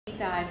deep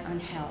dive on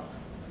help.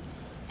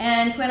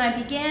 And when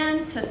I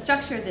began to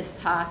structure this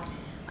talk,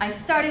 I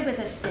started with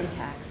a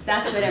syntax.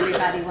 That's what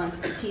everybody wants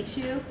to teach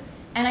you.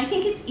 And I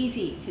think it's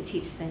easy to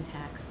teach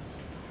syntax.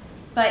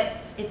 But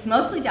it's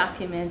mostly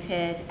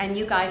documented, and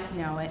you guys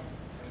know it.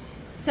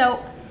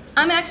 So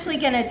I'm actually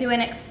going to do an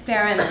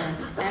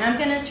experiment, and I'm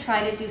going to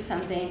try to do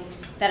something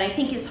that I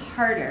think is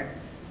harder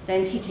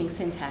than teaching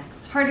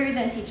syntax, harder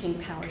than teaching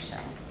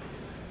PowerShell.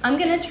 I'm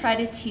going to try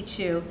to teach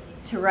you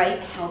to write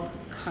help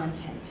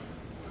content.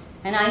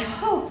 And I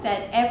hope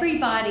that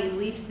everybody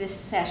leaves this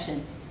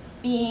session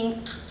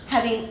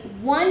having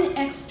one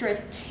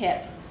extra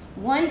tip,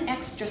 one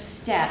extra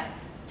step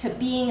to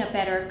being a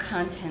better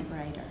content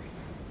writer.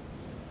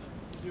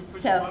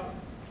 So,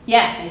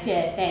 yes, I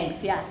did,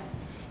 thanks, yeah.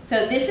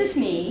 So this is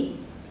me,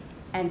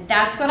 and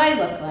that's what I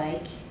look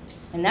like,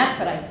 and that's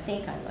what I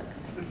think I look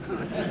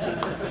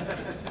like.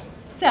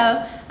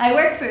 So I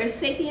work for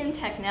Sapient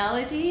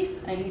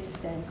Technologies. I need to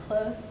stand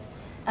close.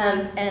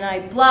 And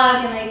I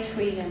blog, and I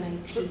tweet, and I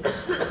teach.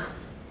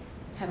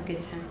 Have a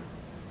good time.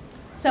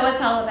 So it's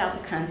all about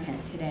the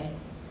content today.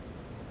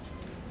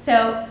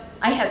 So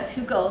I have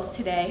two goals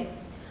today.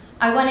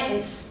 I want to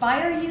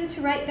inspire you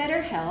to write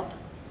better help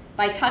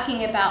by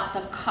talking about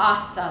the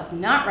costs of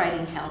not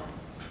writing help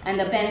and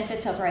the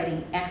benefits of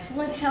writing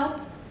excellent help.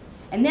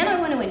 And then I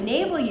want to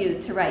enable you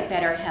to write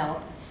better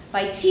help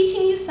by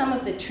teaching you some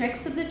of the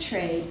tricks of the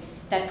trade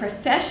that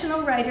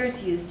professional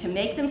writers use to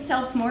make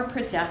themselves more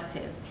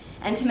productive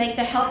and to make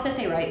the help that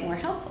they write more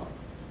helpful.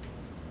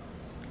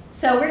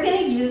 So we're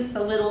going to use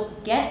the little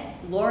get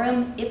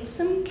lorem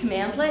ipsum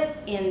commandlet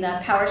in the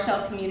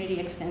PowerShell Community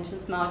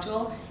Extensions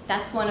module.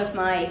 That's one of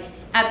my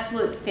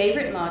absolute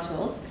favorite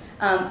modules.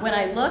 When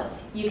I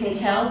looked, you can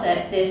tell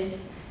that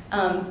this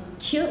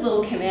cute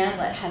little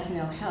commandlet has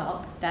no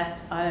help.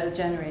 That's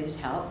auto-generated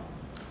help.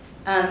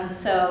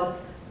 So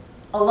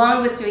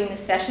along with doing this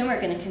session, we're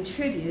going to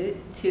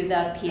contribute to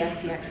the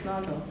PSCX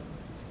module.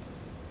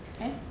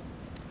 Okay?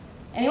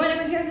 Anyone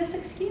ever hear of this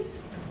excuse?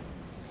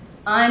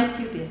 I'm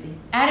too busy.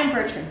 Adam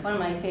Bertrand, one of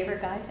my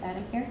favorite guys,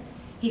 Adam here,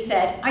 he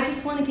said, I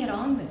just want to get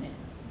on with it.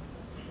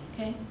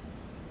 Okay?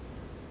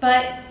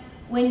 But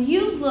when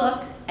you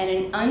look at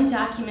an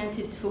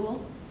undocumented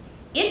tool,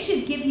 it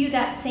should give you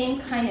that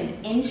same kind of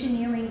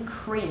engineering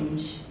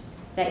cringe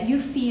that you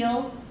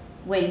feel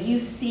when you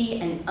see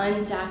an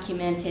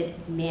undocumented,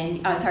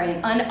 an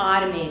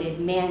unautomated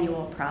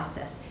manual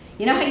process.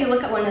 You know how you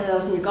look at one of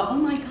those and you go, oh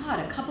my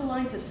God, a couple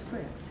lines of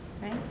script,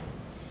 right?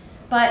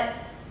 But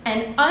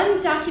an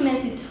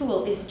undocumented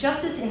tool is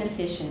just as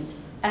inefficient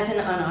as an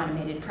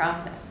unautomated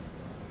process,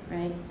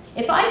 right?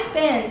 If I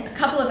spend a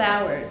couple of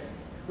hours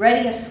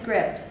writing a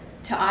script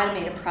to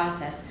automate a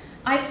process,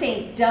 I've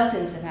saved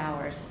dozens of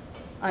hours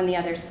on the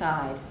other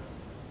side.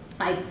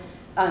 I've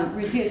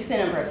reduced the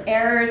number of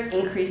errors,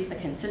 increased the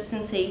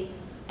consistency,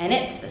 and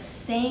it's the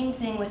same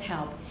thing with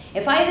help.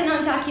 If I have an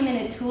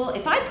undocumented tool,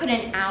 if I put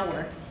an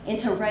hour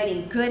into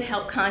writing good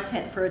help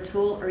content for a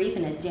tool, or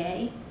even a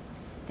day,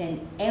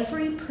 then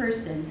every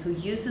person who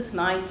uses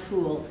my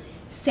tool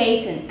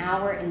saves an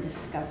hour in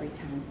discovery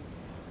time,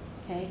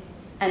 okay?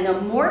 And the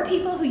more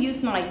people who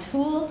use my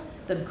tool,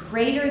 the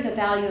greater the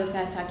value of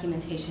that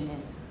documentation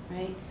is,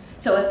 right?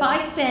 So if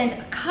I spend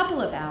a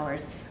couple of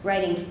hours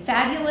writing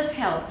fabulous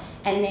help,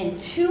 and then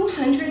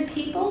 200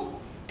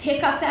 people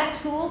pick up that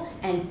tool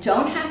and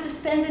don't have to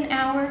spend an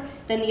hour,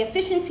 then the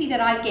efficiency that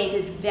I've gained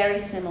is very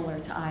similar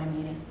to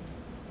automating.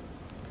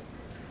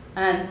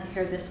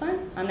 Heard this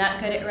one? I'm not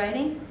good at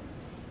writing.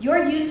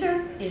 Your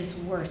user is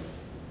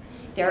worse.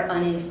 They're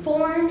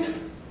uninformed,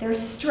 they're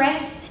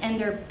stressed, and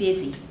they're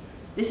busy.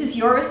 This is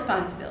your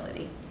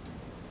responsibility.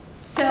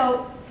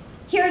 So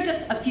here are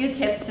just a few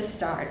tips to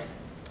start.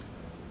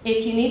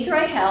 If you need to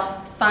write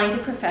help, find a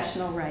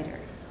professional writer.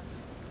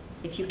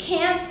 If you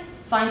can't,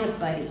 find a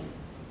buddy,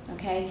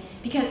 okay?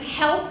 Because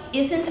help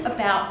isn't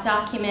about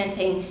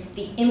documenting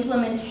the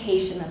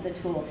implementation of the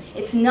tool.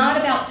 It's not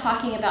about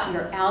talking about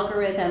your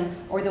algorithm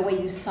or the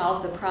way you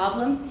solve the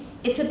problem.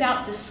 It's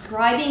about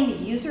describing the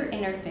user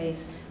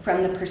interface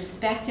from the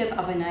perspective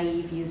of a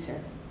naive user.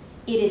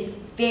 It is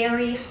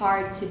very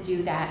hard to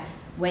do that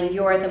when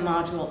you're the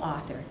module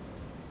author,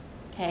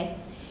 okay?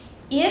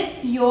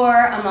 If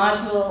you're a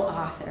module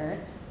author,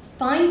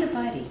 find a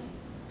buddy,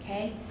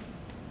 okay?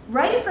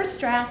 Write a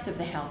first draft of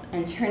the help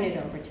and turn it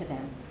over to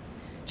them.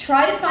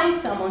 Try to find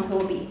someone who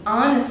will be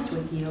honest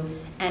with you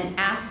and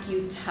ask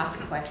you tough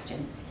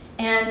questions.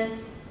 And,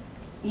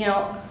 you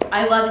know,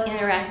 I love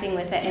interacting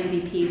with the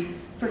MVPs.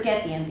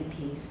 Forget the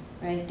MVPs,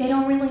 right? They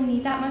don't really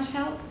need that much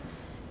help.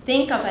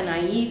 Think of a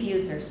naive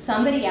user,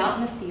 somebody out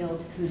in the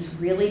field who's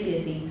really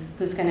busy,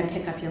 who's going to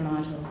pick up your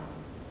module.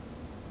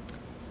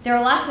 There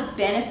are lots of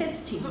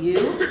benefits to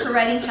you for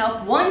writing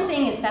help. One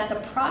thing is that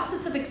the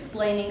process of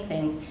explaining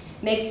things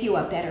makes you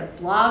a better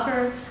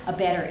blogger, a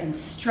better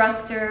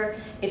instructor.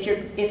 If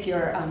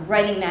you're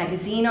writing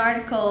magazine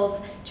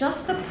articles,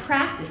 just the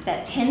practice,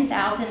 that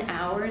 10,000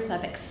 hours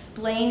of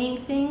explaining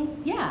things,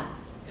 yeah.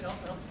 It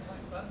also helps you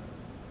find bugs.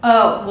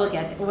 Oh,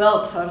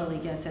 we'll totally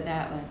get to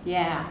that one,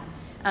 yeah.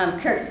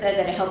 Kirk said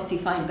that it helps you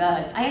find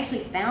bugs. I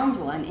actually found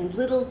one in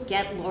little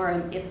get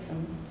lorem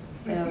ipsum.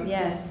 So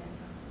yes.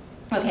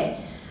 Okay.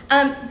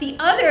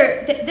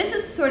 This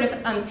is sort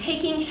of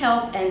taking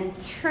help and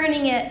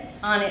turning it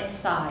on its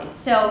side.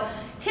 So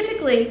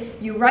typically,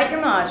 you write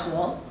your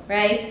module,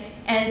 right?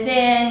 And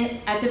then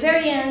at the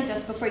very end,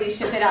 just before you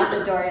ship it out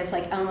the door, it's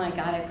like, oh my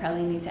God, I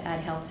probably need to add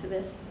help to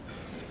this.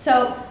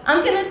 So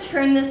I'm going to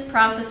turn this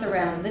process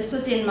around. This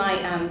was in my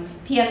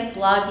PS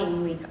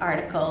Blogging Week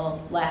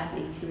article last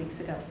week, 2 weeks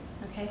ago.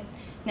 Okay.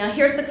 Now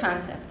here's the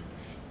concept.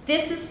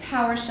 This is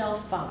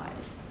PowerShell 5.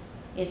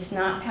 It's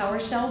not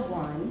PowerShell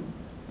 1,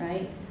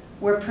 right?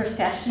 We're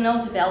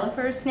professional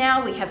developers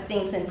now. We have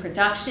things in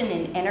production,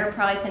 in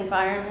enterprise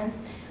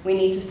environments. We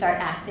need to start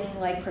acting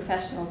like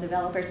professional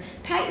developers.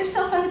 Pat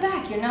yourself on the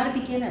back. You're not a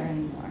beginner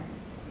anymore,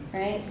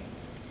 right?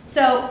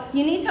 So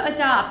you need to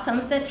adopt some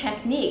of the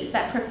techniques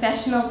that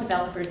professional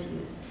developers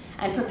use.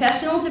 And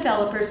professional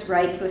developers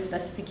write to a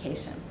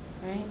specification,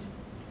 right?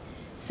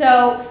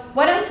 So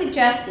what I'm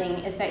suggesting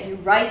is that you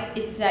write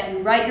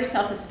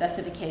yourself a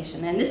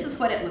specification. And this is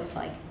what it looks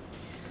like.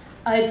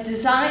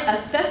 A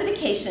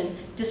specification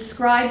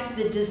describes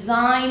the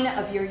design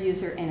of your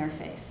user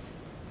interface.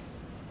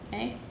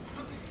 Okay?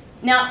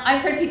 Now,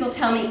 I've heard people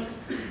tell me,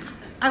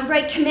 I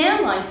write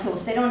command line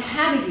tools, they don't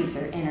have a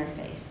user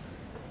interface.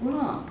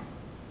 Wrong.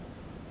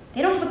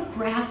 They don't have a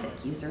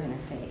graphic user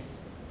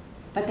interface,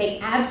 but they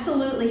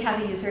absolutely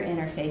have a user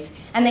interface,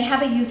 and they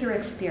have a user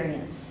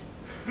experience.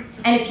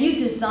 And if you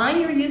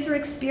design your user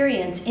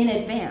experience in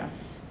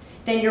advance,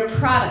 then your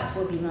product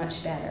will be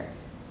much better.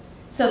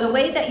 So the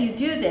way that you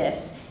do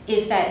this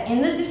is that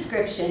in the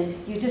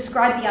description, you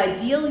describe the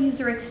ideal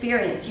user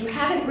experience. You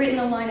haven't written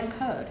a line of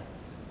code,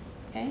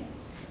 okay?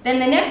 Then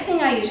the next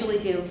thing I usually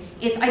do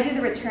is I do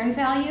the return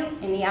value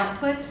in the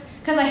outputs,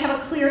 because I have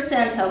a clear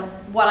sense of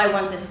what I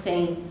want this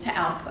thing to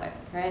output,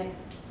 right?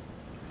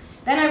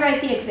 Then I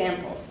write the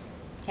examples,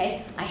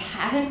 okay? I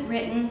haven't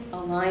written a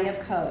line of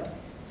code.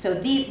 So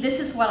this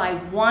is what I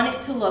want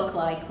it to look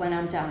like when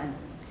I'm done.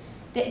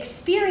 The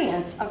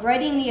experience of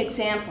writing the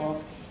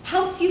examples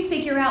helps you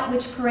figure out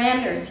which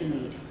parameters you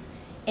need.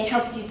 It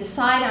helps you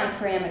decide on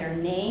parameter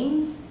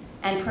names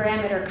and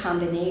parameter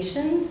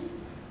combinations,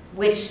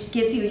 which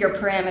gives you your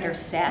parameter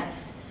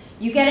sets.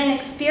 You get an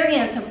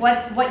experience of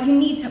what you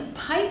need to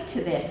pipe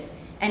to this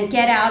and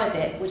get out of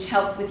it, which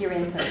helps with your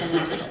inputs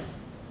and outputs.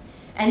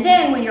 And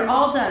then when you're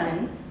all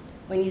done,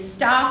 when you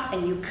stop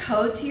and you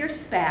code to your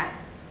spec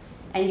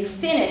and you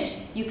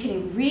finish, you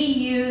can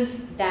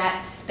reuse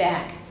that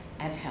spec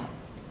as help.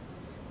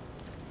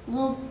 A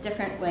little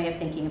different way of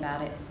thinking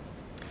about it.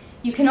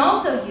 You can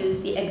also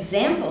use the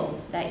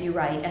examples that you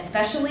write,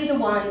 especially the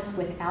ones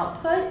with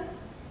output,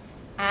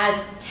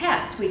 as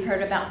tests. We've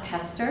heard about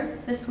Pester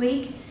this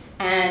week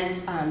and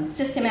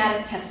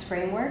systematic test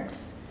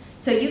frameworks.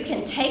 So you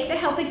can take the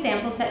help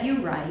examples that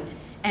you write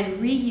and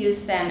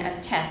reuse them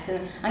as tests.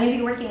 And I'm going to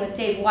be working with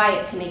Dave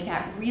Wyatt to make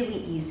that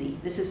really easy.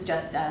 This is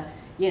just a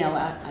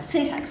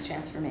syntax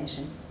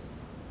transformation.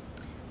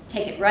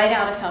 Take it right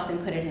out of help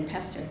and put it in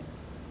Pester.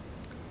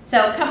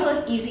 So a couple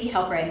of easy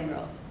help writing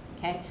rules.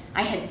 Okay?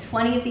 I had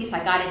 20 of these.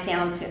 I got it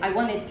down to, I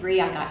wanted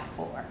 3, I got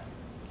 4.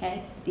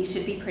 Okay? These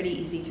should be pretty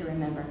easy to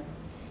remember.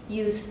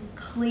 Use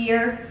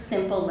clear,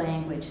 simple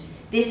language.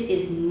 This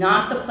is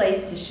not the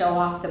place to show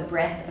off the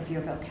breadth of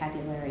your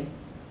vocabulary.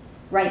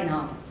 Write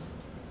novels.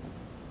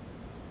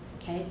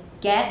 Okay?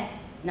 Get,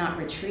 not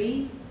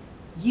retrieve.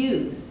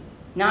 Use,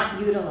 not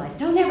utilize.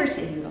 Don't ever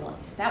say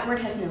utilize. That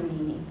word has no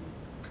meaning.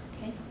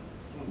 Okay?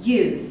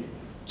 Use.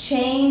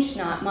 Change,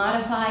 not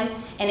modify.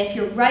 And if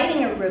you're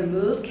writing a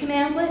remove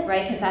commandlet,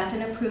 right, because that's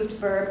an approved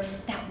verb,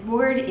 that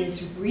word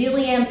is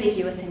really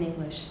ambiguous in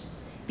English.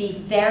 Be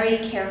very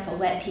careful.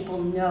 Let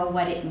people know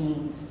what it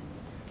means.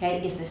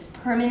 Okay, is this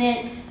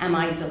permanent? Am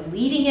I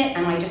deleting it?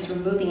 Am I just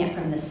removing it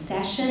from the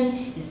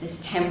session? Is this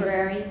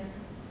temporary?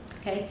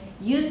 Okay,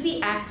 use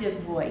the active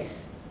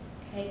voice,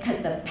 okay,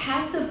 because the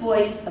passive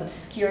voice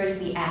obscures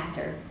the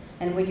actor.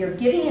 And when you're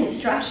giving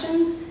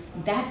instructions,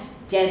 that's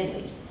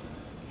deadly.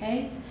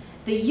 Okay?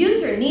 The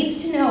user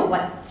needs to know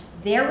what's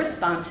their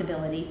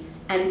responsibility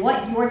and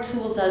what your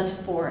tool does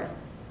for it.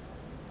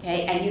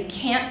 Okay? And you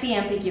can't be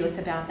ambiguous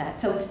about that.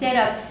 So instead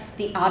of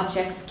the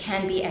objects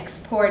can be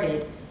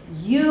exported,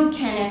 you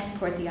can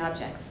export the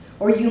objects,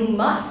 or you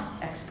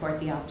must export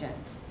the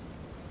objects.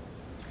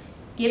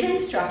 Give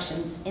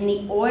instructions in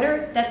the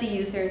order that the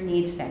user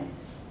needs them.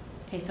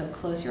 Okay, so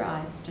close your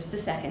eyes just a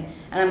second,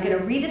 and I'm going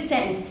to read a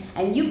sentence,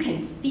 and you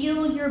can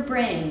feel your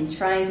brain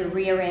trying to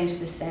rearrange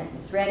the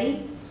sentence.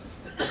 Ready?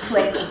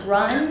 Click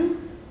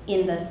Run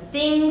in the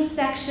Things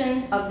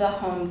section of the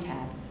Home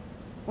tab.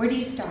 Where do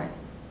you start?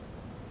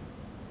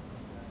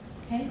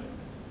 Okay?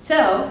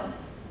 So,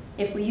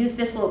 if we use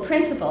this little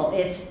principle,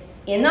 it's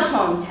in the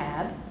Home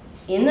tab,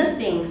 in the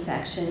Things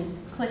section,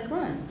 click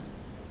Run.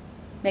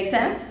 Make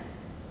sense?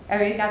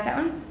 Everybody got that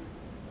one?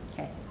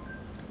 Okay.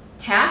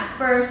 Task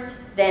first,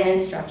 then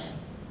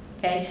instructions.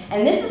 Okay?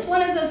 And this is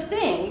one of those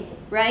things,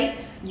 right?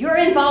 You're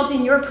involved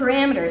in your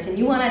parameters and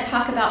you want to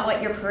talk about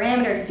what your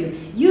parameters do.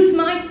 Use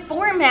my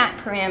format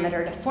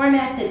parameter to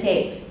format the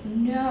date.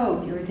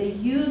 No, you're the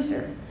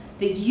user.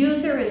 The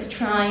user is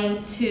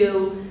trying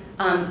to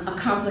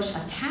accomplish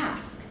a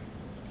task.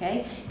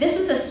 Okay? This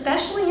is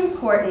especially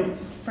important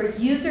for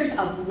users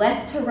of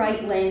left to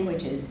right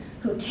languages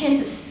who tend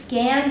to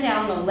scan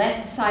down the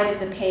left side of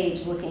the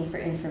page looking for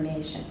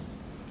information.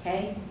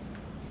 Okay?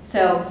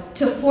 So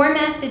to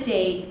format the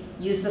date,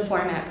 use the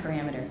format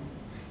parameter.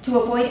 To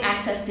avoid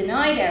access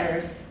denied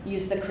errors,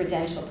 use the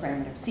credential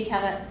parameter. See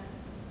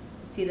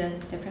the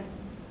difference?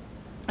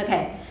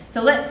 Okay,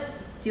 so let's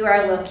do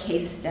our little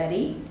case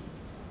study.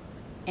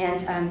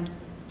 And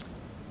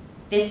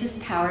this is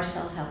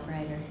PowerShell Help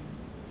Writer.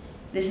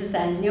 This is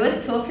the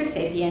newest tool for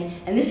Sapien,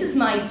 and this is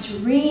my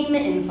dream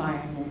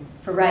environment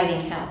for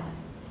writing help.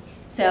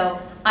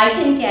 So I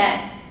can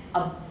get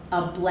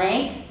a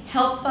blank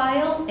help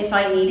file if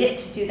I need it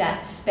to do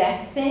that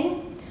spec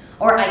thing,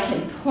 or I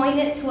can point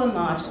it to a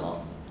module.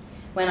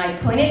 When I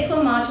point it to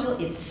a module,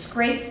 it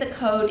scrapes the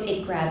code,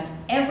 it grabs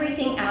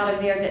everything out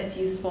of there that's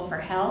useful for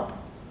help,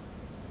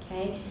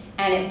 okay?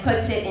 And it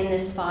puts it in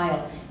this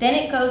file. Then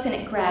it goes and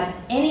it grabs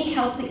any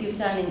help that you've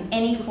done in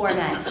any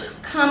format,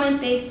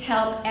 comment-based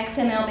help,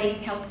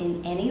 XML-based help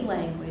in any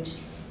language,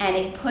 and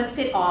it puts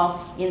it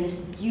all in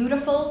this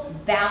beautiful,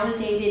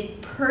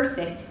 validated,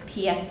 perfect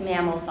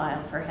PS-MAML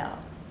file for help.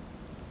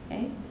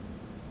 Okay?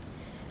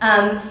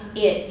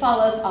 It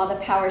follows all the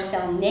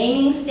PowerShell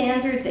naming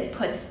standards. It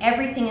puts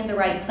everything in the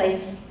right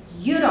place.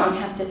 You don't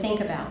have to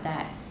think about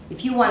that.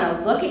 If you want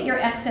to look at your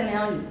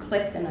XML, you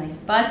click the nice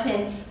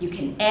button. You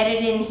can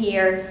edit in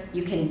here.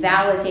 You can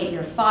validate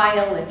your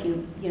file. If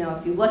you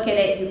look at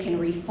it, you can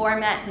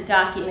reformat the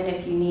document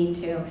if you need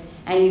to,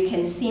 and you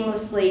can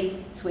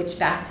seamlessly switch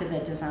back to the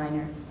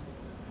designer.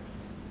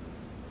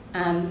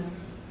 And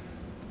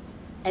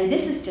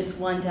this is just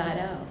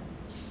 1.0.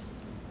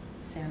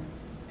 So. Hey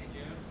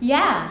June.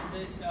 Yeah.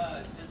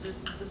 Is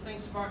this thing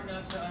smart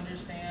enough to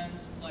understand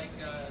like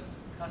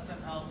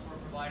custom help for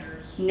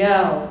providers?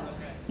 No.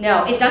 Okay.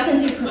 No, it doesn't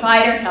do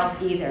provider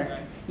help either.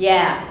 Right.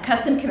 Yeah,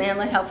 custom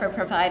commandlet help for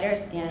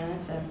providers. Yeah,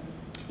 that's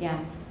yeah.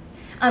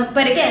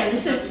 But again,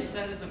 this is. You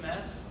said it's a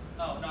mess?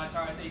 Oh no,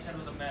 sorry. I thought you said it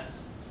was a mess.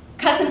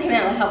 Custom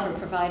commandlet help for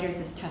providers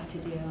is tough to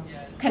do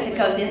because it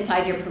goes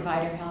inside your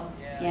provider help.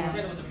 Yeah. You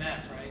said it was a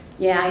mess, right?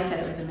 Yeah, I said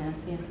it was a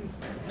mess. Yeah.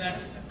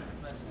 Mess.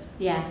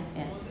 Yeah.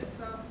 Will this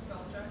spell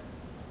check?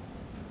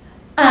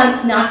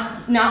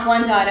 Not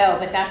 1.0,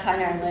 but that's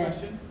on our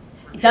list.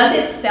 Does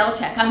it spell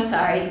check? I'm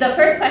sorry. The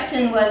first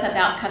question was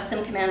about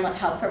custom commandlet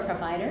help for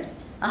providers.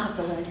 I'll have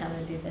to learn how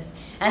to do this.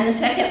 And the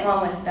second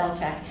one was spell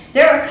check.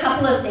 There are a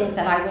couple of things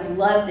that I would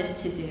love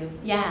this to do.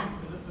 Yeah?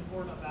 Does it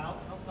support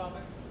about help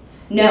topics?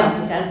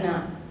 No, it does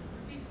not.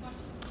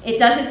 It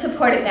doesn't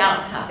support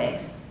about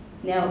topics.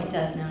 No, it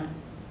does not.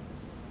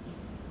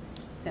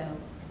 So,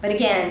 but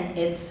again,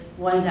 it's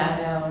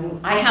 1.0,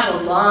 and I have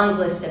a long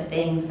list of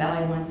things that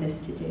I want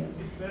this to do.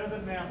 It's better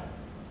than MAML.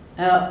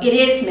 Oh, it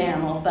is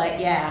MAML, but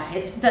yeah,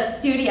 it's the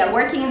studio.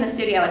 Working in the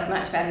studio is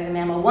much better than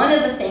MAML. One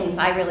of the things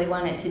I really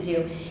wanted to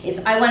do is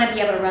I want to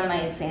be able to run my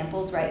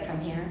examples right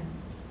from here.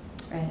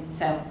 Right,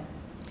 so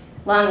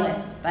long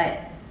list,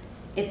 but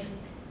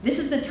this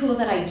is the tool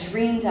that I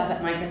dreamed of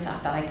at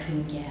Microsoft that I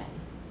couldn't get.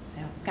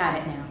 So got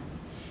it now.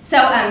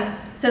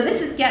 So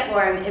this is Get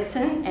Lorem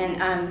Ipsum,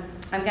 and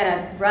I'm going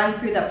to run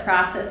through the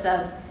process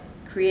of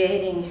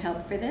creating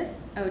help for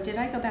this. Oh, did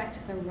I go back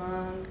to the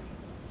wrong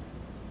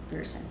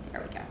version?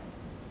 There we go.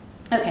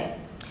 Okay,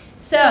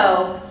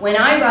 so when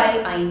I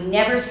write, I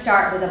never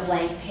start with a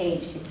blank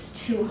page.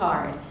 It's too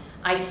hard.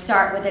 I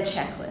start with a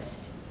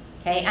checklist,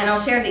 okay? And I'll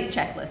share these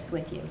checklists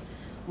with you.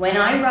 When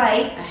I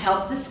write a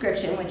help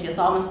description, which is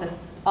always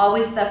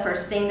the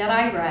first thing that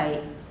I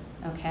write,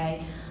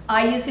 okay,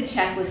 I use a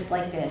checklist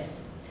like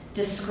this.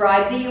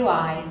 Describe the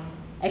UI,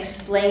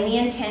 explain the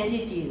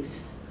intended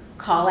use,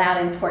 call out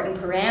important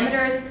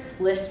parameters,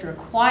 list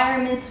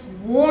requirements,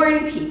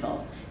 warn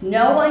people.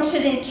 No one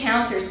should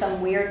encounter some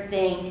weird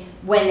thing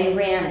when they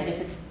ran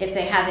it if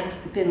they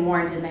haven't been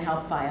warned in the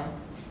help file.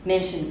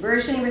 Mention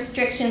version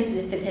restrictions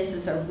if this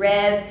is a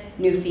rev,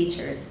 new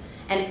features.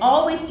 And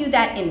always do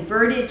that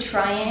inverted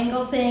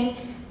triangle thing,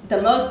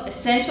 the most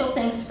essential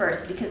things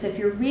first, because if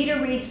your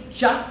reader reads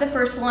just the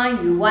first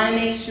line, you want to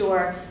make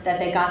sure that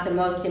they got the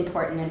most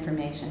important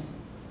information.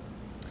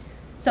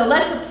 So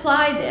let's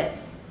apply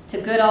this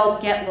to good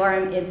old Get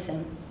Lorem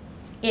Ipsum.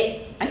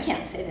 I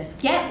can't say this.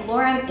 Get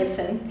Lorem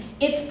Ipsum.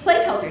 It's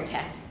placeholder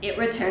text. It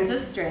returns a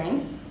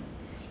string.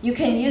 You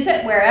can use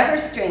it wherever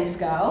strings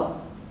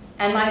go.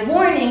 And my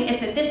warning is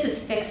that this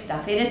is fixed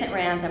stuff. It isn't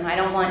random. I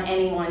don't want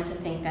anyone to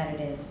think that it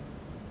is.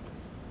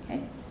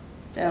 Okay?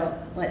 So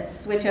let's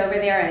switch over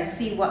there and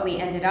see what we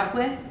ended up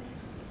with.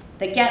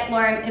 The Get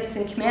Lorem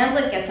Ipsum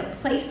commandlet gets a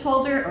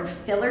placeholder or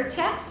filler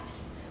text,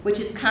 which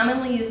is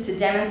commonly used to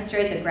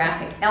demonstrate the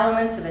graphic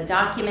elements of a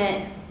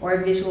document or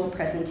a visual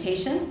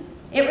presentation.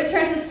 It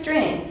returns a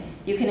string.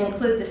 You can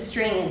include the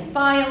string in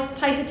files,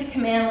 pipe it to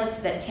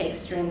commandlets that take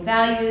string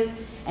values,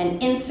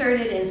 and insert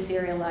it in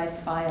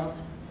serialized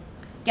files.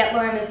 Get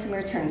logarithm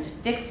returns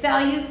fixed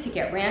values to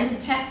get random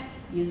text.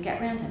 Use get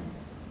random.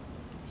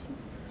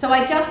 So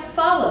I just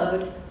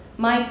followed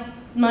my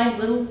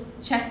little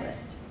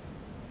checklist.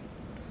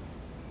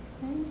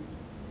 Okay.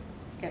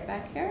 Let's get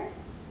back here.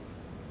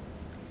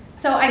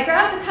 So I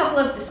grabbed a couple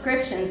of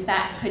descriptions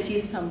that could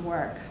use some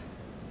work.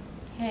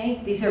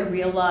 Okay, these are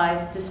real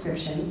live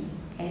descriptions.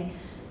 Okay,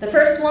 the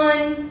first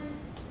one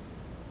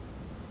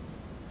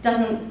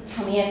doesn't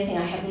tell me anything.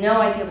 I have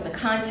no idea what the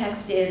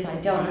context is. I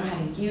don't know how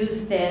to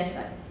use this.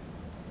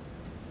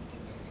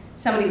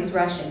 Somebody was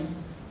rushing.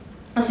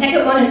 The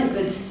second one is a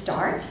good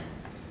start,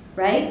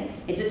 right?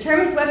 It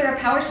determines whether a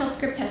PowerShell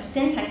script has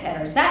syntax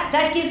errors.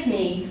 That gives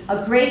me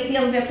a great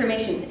deal of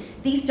information.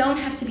 These don't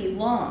have to be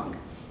long,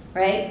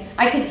 right?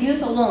 I could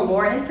use a little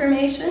more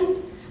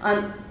information.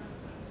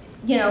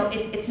 You know,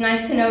 it's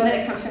nice to know that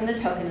it comes from the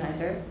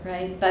tokenizer,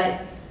 right?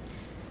 But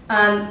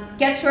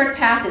get short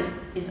path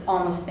is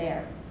almost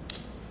there.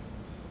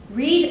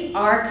 Read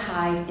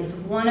archive is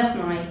one of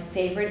my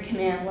favorite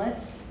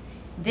commandlets.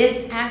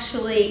 This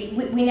actually,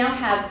 we now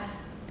have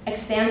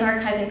expand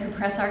archive and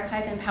compress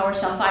archive in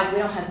PowerShell 5. We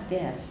don't have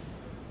this,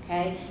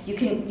 okay? You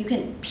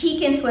can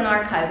peek into an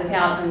archive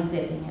without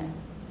unzipping it,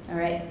 all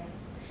right?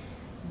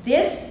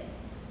 This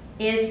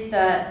is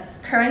the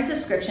current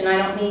description. I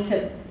don't mean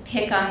to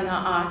pick on the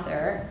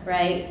author,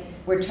 right?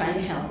 We're trying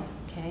to help,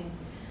 okay?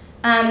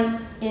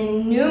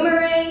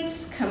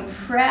 Enumerates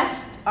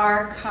compressed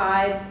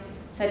archives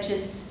such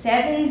as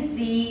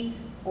 7Z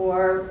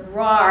or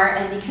RAR,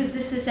 and because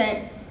this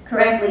isn't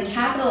correctly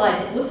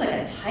capitalized, it looks like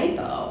a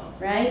typo,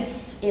 right?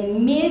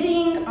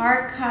 Emitting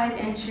archive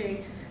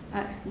entry.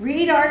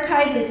 Read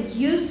archive is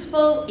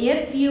useful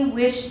if you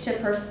wish to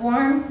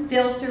perform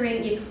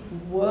filtering.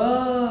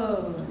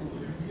 Whoa.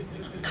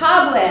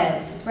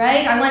 Cobwebs,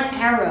 right? I want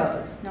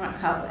arrows, not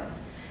cobwebs.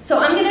 So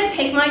I'm going to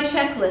take my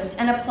checklist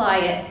and apply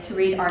it to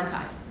read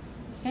archive.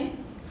 Okay?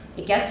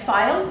 It gets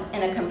files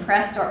in a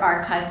compressed or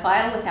archive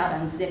file without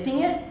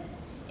unzipping it.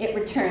 It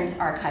returns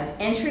archive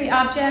entry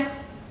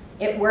objects.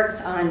 It works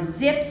on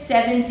zip,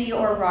 7Z,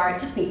 or RAR. It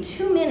took me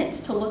 2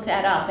 minutes to look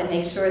that up and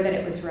make sure that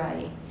it was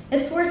right.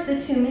 It's worth the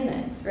 2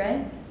 minutes,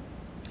 right?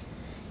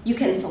 You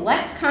can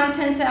select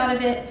contents out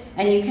of it,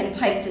 and you can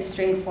pipe to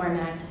string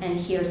formats, and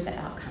here's the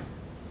outcome.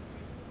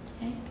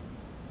 Okay?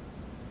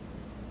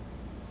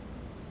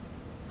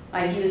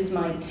 I've used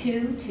my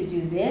to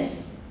do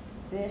this,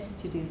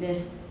 to do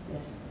this,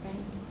 right?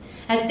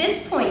 At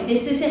this point,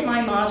 this isn't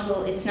my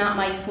module, it's not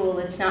my tool,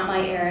 it's not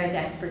my area of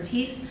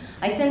expertise.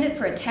 I send it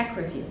for a tech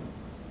review,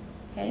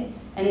 okay?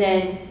 And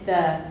then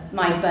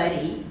my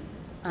buddy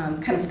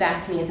comes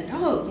back to me and says,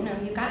 oh, you know,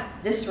 you got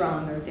this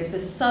wrong, or there's a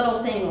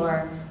subtle thing,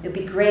 or it'd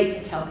be great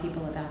to tell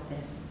people about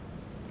this.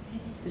 Okay?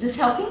 Is this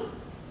helping?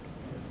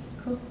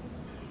 Cool.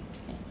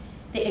 Okay.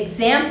 The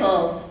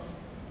examples,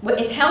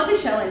 if help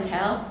is show and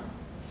tell,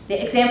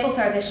 the examples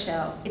are the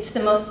show. It's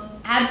the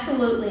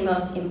absolutely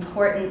most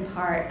important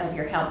part of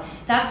your help.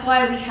 That's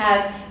why we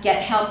have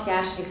get help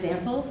dash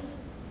examples.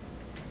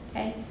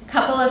 Okay?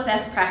 Couple of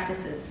best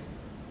practices.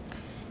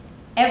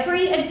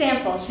 Every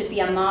example should be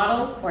a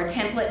model or a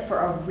template for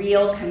a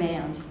real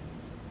command.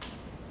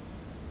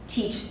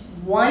 Teach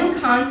one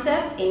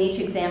concept in each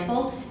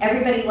example.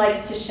 Everybody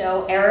likes to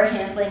show error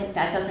handling.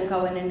 That doesn't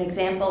go in an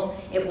example.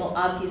 It will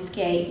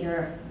obfuscate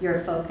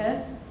your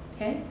focus.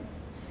 Okay?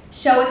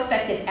 Show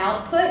expected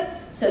output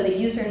so the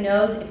user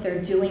knows if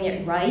they're doing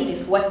it right,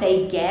 if what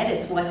they get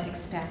is what's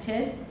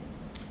expected.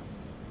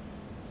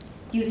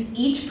 Use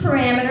each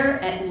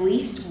parameter at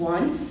least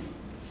once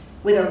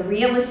with a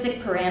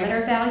realistic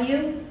parameter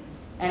value,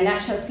 and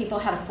that shows people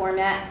how to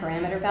format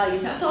parameter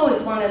values. That's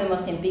always one of the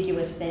most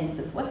ambiguous things,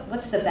 is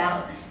what's the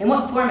value? In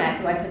what format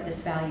do I put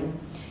this value?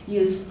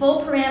 Use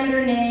full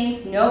parameter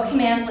names, no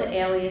commandlet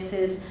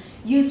aliases.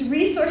 Use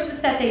resources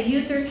that the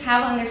users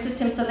have on their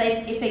system so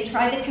that if they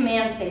try the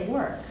commands, they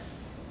work.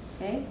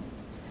 Okay?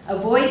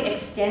 Avoid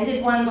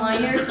extended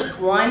one-liners,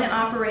 one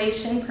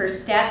operation per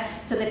step,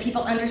 so that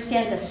people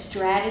understand the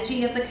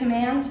strategy of the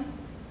command.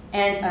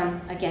 And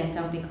again,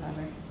 don't be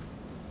clever.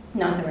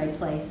 Not the right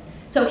place.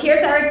 So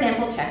here's our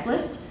example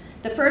checklist.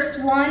 The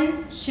first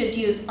one should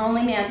use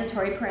only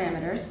mandatory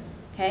parameters.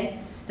 Okay?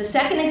 The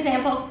second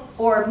example,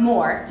 or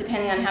more,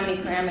 depending on how many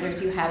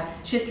parameters you have,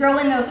 should throw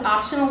in those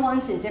optional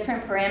ones in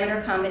different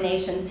parameter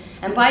combinations.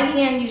 And by the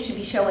end, you should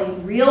be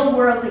showing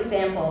real-world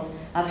examples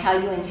of how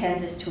you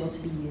intend this tool to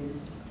be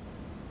used.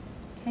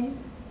 Okay?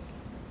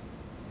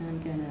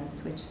 I'm going to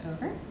switch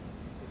over.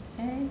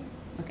 Okay?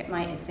 Look at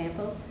my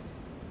examples.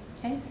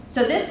 Okay?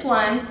 So this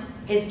one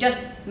is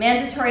just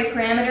mandatory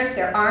parameters.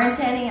 There aren't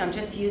any. I'm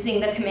just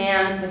using the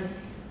command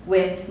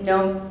with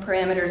no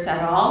parameters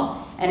at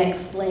all and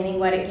explaining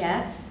what it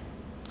gets.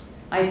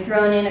 I've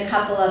thrown in a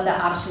couple of the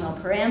optional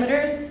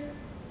parameters.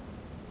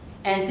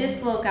 And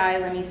this little guy,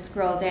 let me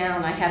scroll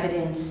down. I have it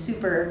in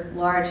super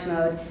large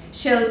mode.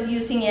 Shows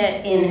using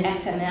it in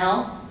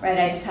XML, right?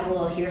 I just have a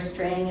little here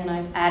string and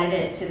I've added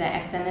it to the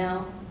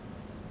XML.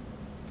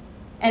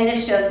 And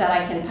this shows that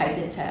I can pipe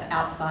it to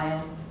out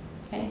file.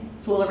 Okay?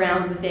 Fool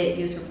around with it,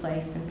 use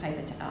replace, and pipe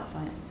it to out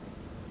file.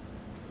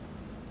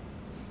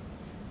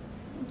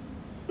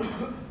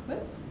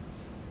 Whoops.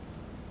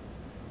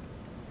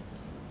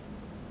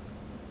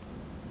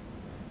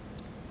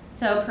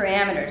 So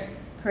parameters,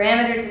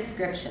 parameter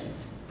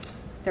descriptions.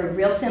 They're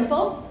real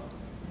simple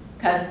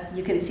because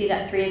you can see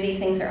that 3 of these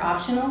things are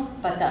optional,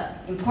 but the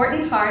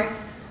important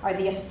parts are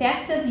the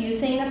effect of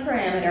using the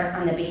parameter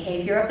on the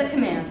behavior of the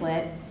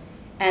commandlet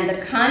and the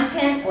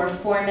content or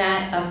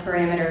format of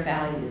parameter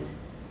values.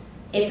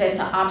 If it's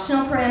an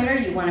optional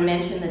parameter, you want to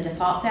mention the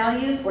default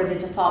values or the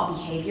default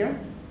behavior.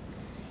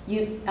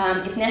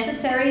 If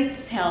necessary,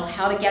 tell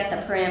how to get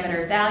the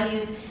parameter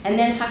values, and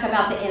then talk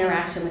about the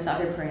interaction with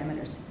other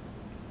parameters.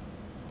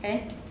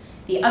 Okay?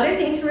 The other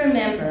thing to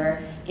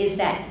remember is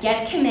that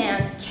get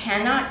command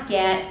cannot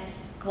get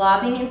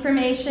globbing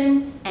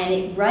information,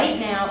 and right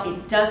now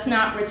it does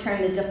not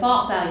return the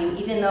default value,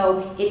 even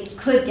though it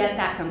could get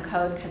that from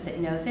code because it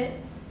knows it.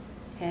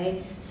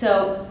 Okay?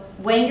 So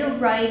when you're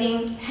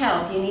writing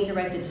help, you need to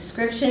write the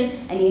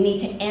description and you need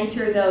to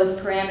enter those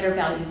parameter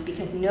values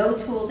because no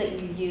tool that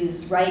you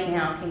use right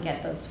now can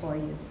get those for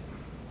you.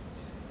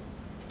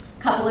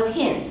 Couple of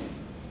hints.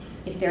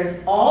 If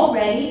there's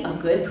already a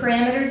good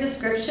parameter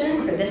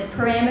description for this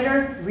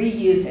parameter,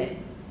 reuse it.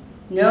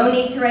 No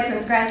need to write from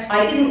scratch.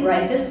 I didn't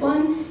write this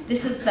one.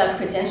 This is the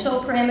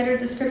credential parameter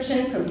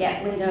description from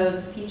Get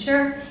Windows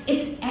feature.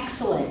 It's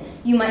excellent.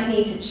 You might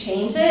need to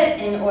change it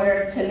in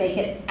order to make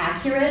it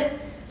accurate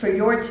for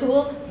your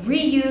tool.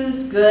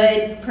 Reuse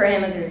good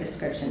parameter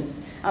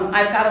descriptions.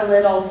 I've got a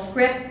little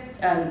script.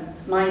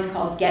 Mine's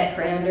called Get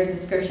Parameter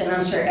Description.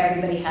 I'm sure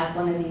everybody has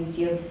one of these.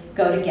 You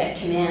go to Get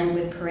Command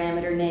with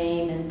parameter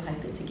name and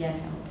pipe it to Get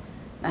Help.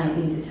 I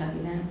don't need to tell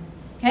you that.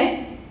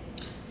 Okay?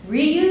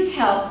 Reuse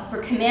help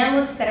for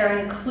commandlets that are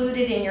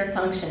included in your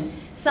function.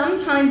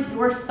 Sometimes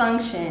your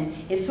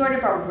function is sort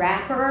of a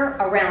wrapper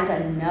around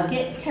a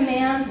nugget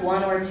command,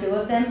 1 or 2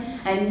 of them,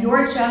 and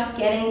you're just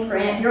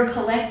you're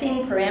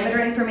collecting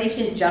parameter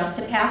information just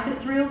to pass it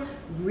through.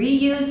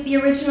 Reuse the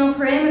original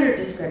parameter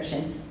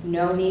description.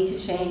 No need to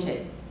change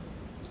it.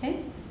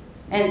 Okay?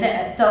 And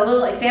the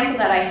little example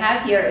that I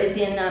have here is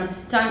in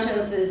Don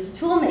Jones's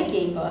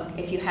toolmaking book.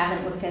 If you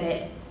haven't looked at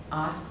it,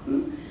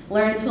 awesome.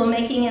 Learn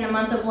toolmaking in a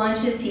month of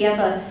lunches. He has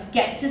a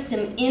get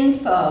system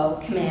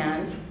info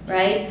command,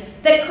 right,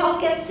 that calls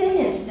get sim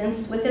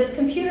instance with its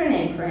computer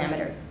name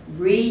parameter.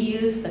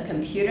 Reuse the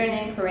computer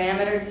name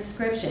parameter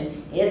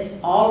description.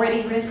 It's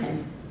already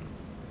written.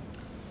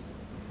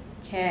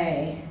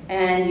 Okay,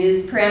 and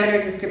use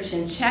parameter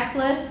description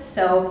checklists.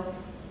 So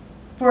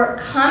for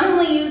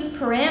commonly used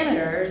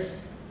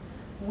parameters,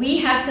 we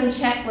have some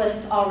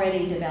checklists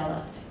already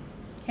developed.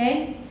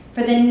 Okay,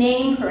 for the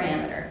name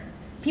parameter.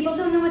 People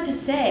don't know what to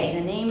say.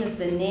 The name is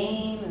the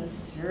name, the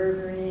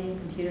server name,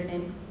 computer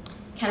name.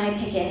 Can I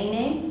pick any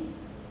name?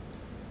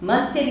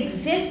 Must it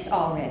exist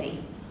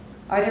already?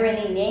 Are there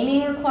any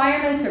naming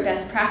requirements or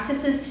best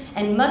practices?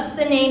 And must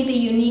the name be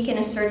unique in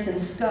a certain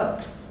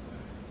scope?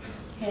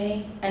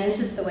 Okay, and this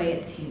is the way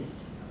it's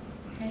used.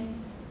 Okay?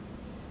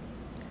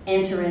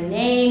 Enter a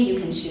name. You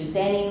can choose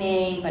any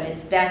name, but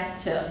it's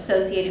best to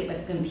associate it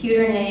with a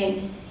computer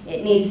name.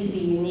 It needs to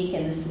be unique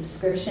in the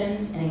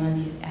subscription. Anyone's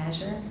used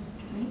Azure?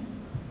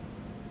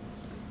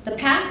 The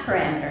path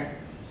parameter.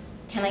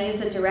 Can I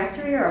use a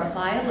directory or a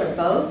file or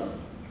both?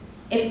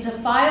 If it's a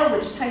file,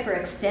 which type or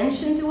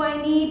extension do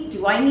I need?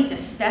 Do I need to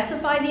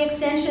specify the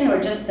extension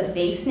or just the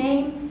base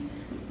name?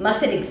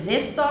 Must it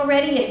exist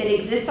already? If it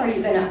exists, are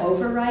you going to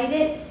overwrite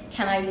it?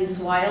 Can I use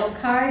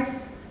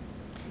wildcards?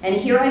 And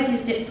here I've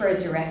used it for a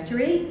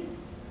directory.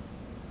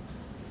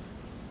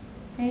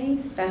 Okay,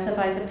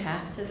 specifies a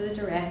path to the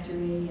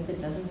directory if it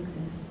doesn't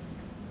exist.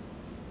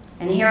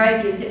 And here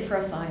I've used it for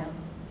a file.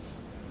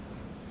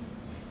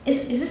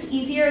 Is this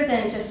easier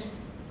than just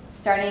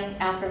starting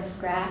out from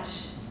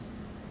scratch?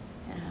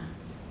 Yeah.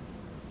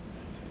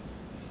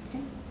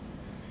 Okay.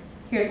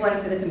 Here's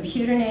one for the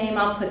computer name.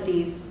 I'll put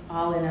these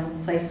all in a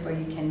place where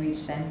you can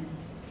reach them.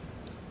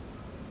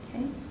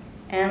 Okay.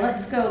 And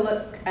let's go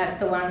look at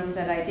the ones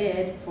that I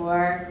did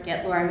for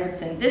Get Laura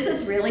Mibson. This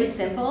is really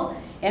simple.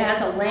 It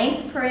has a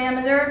length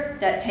parameter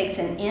that takes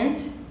an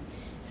int.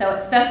 So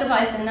it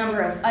specifies the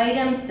number of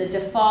items. The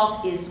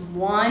default is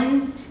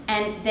 1.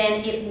 And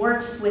then it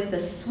works with the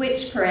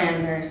switch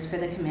parameters for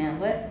the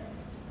commandlet.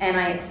 And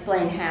I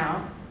explain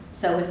how.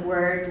 So with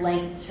word,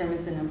 length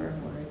determines the number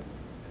of words.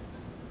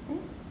 Okay.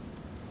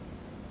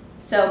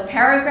 So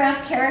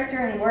paragraph, character,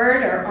 and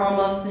word are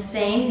almost the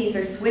same. These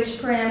are switch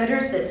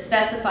parameters that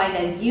specify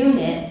the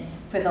unit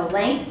for the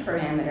length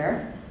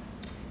parameter.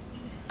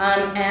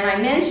 And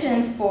I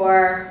mentioned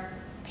for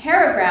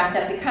paragraph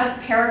that because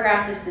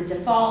paragraph is the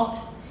default,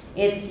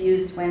 it's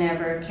used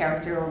whenever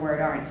character or word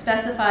aren't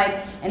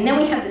specified. And then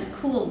we have this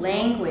cool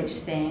language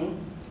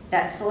thing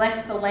that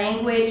selects the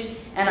language,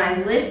 and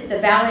I list the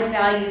valid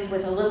values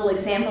with a little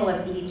example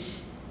of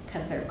each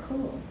because they're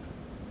cool.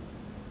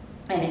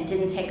 And it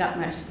didn't take up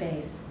much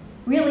space.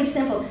 Really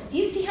simple. Do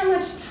you see how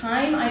much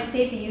time I've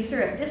saved the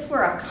user? If this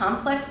were a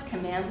complex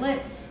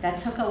commandlet, that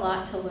took a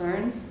lot to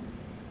learn.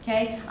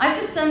 Okay? I've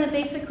just done the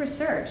basic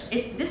research.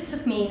 This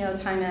took me no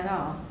time at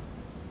all.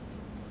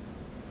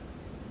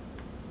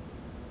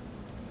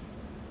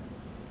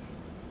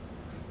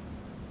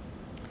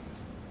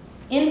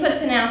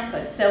 Inputs and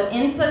outputs. So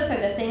inputs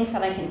are the things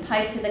that I can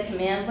pipe to the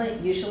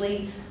commandlet.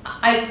 Usually,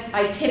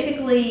 I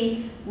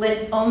typically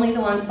list only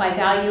the ones by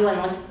value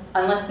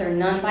unless they're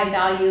none by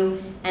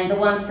value, and the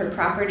ones for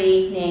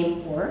property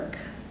name work.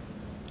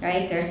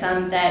 Right? There's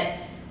some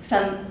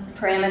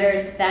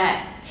parameters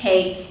that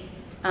take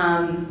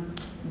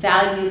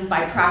values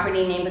by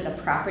property name, but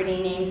the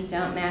property names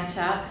don't match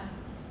up.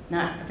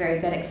 Not a very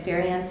good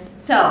experience.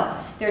 So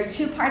there are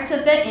two parts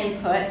of the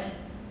inputs.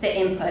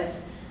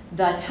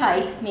 The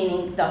type,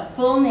 meaning the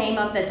full name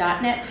of the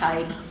 .NET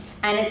type,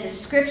 and a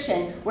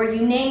description where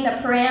you name the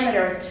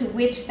parameter to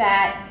which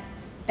that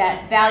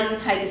value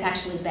type is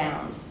actually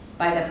bound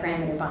by the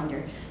parameter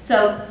binder.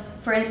 So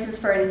for instance,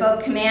 for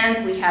invoke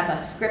command, we have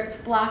a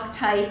script block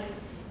type,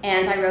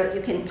 and I wrote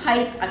you can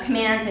pipe a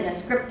command in a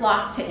script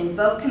block to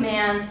invoke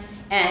command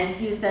and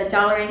use the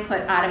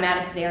 $input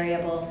automatic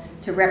variable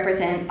to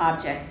represent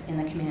objects in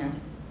the command.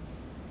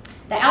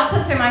 The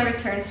outputs are my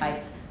return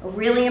types. A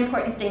really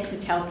important thing to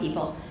tell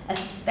people,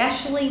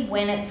 especially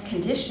when it's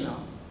conditional,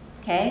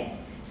 okay?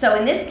 So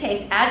in this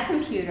case, add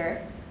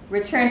computer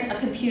returns a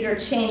computer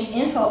change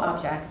info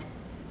object,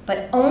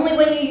 but only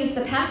when you use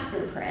the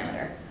pass-through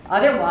parameter.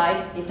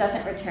 Otherwise, it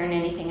doesn't return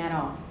anything at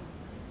all.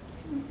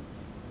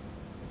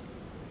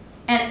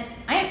 And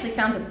I actually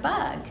found a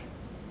bug,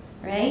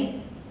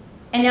 right?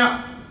 And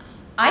now,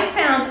 I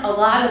found a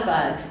lot of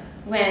bugs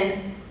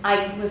when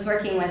I was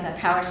working with a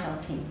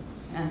PowerShell team.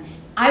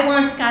 I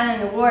once got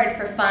an award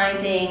for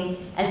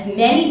finding as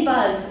many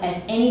bugs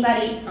as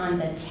anybody on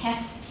the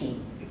test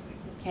team.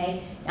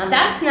 Okay? Now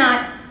that's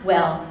not,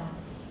 well,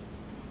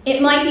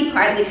 it might be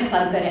partly because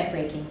I'm good at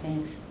breaking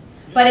things,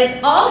 but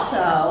it's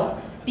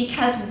also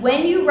because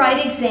when you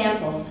write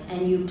examples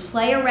and you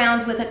play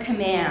around with a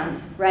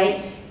command,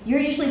 right, you're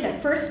usually the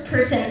first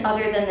person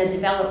other than the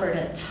developer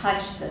to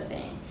touch the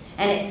thing.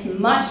 And it's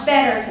much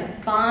better to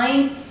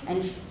find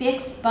and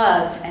fix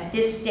bugs at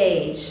this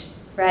stage,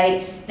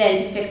 right, than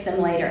to fix them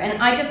later.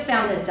 And I just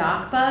found a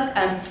doc bug.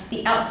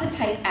 The output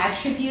type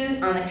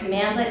attribute on the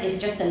commandlet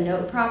is just a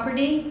note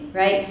property,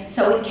 right?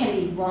 So it can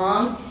be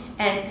wrong.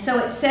 And so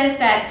it says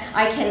that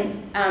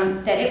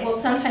that it will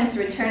sometimes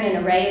return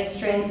an array of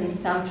strings and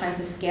sometimes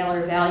a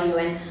scalar value.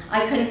 And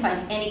I couldn't find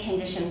any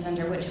conditions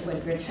under which it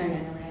would return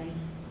an array.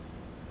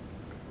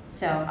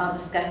 So I'll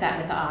discuss that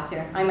with the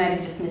author. I might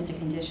have just missed a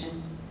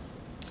condition.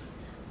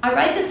 I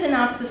write the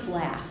synopsis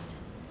last,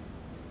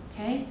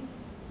 okay?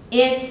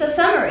 It's a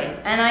summary,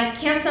 and I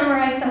can't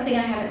summarize something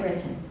I haven't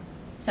written.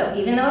 So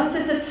even though it's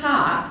at the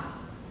top,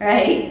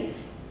 right,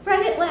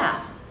 write it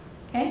last,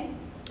 okay?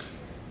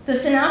 The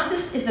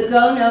synopsis is the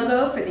go,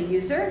 no-go for the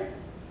user,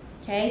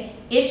 okay?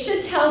 It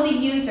should tell the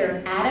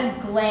user at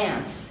a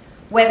glance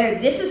whether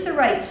this is the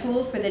right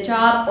tool for the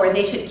job or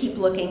they should keep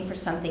looking for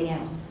something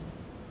else,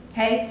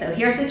 okay? So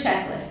here's the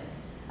checklist.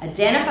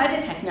 Identify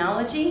the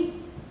technology,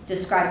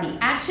 describe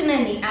the action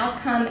and the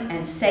outcome,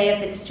 and say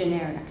if it's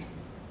generic.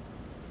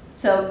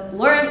 So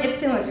lorem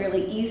ipsum was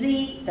really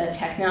easy. The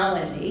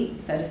technology,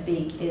 so to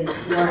speak, is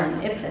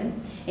lorem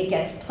ipsum. It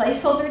gets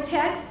placeholder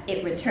text.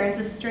 It returns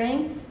a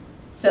string.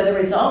 So the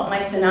result,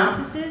 my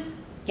synopsis is,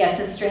 gets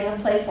a string of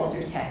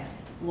placeholder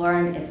text,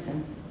 lorem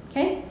ipsum.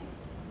 Okay?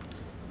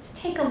 Let's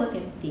take a look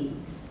at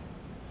these.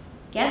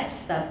 Gets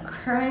the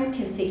current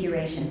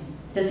configuration.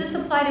 Does this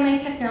apply to my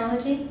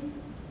technology?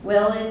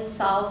 Will it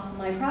solve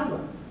my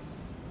problem?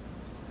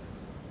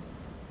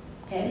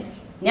 Okay?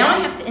 Now I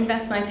have to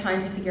invest my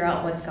time to figure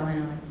out what's going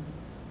on.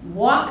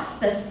 Walks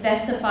the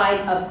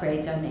specified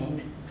upgrade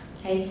domain.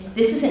 Okay?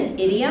 This is an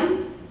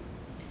idiom.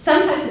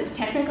 Sometimes it's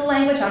technical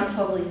language. I'm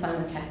totally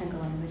fine with technical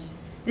language.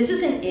 This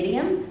is an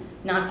idiom.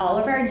 Not all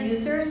of our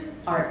users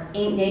are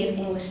native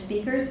English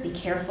speakers. Be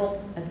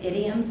careful of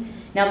idioms.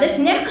 Now this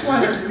next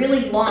one is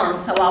really long,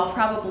 so I'll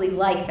probably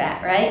like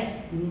that,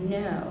 right?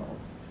 No.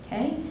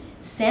 Okay?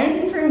 Sends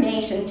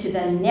information to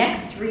the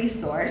next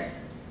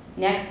resource.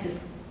 Next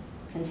is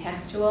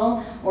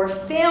contextual, or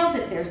fails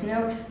if there's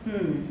no,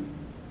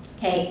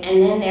 Okay,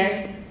 and then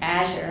there's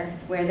Azure,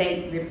 where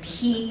they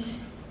repeat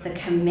the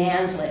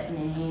commandlet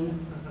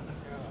name.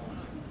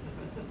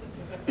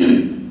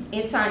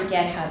 It's on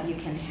GitHub, you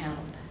can help.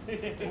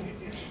 Okay.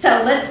 So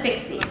let's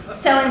fix these.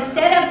 So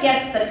instead of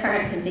gets the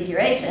current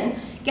configuration,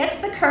 gets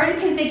the current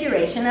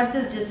configuration of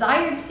the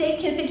desired state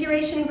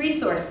configuration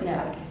resource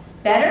node.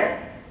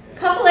 Better? A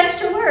couple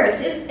extra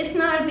words, it's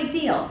not a big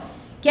deal.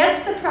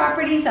 Gets the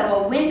properties of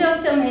a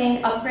Windows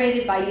domain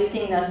upgraded by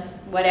using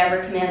this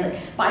whatever command.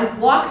 By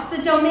walks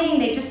the domain,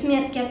 they just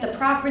meant get the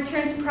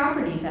returns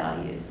property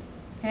values.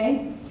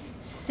 Okay?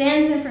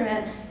 Sends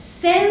information,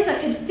 sends a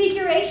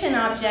configuration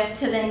object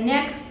to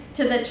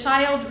the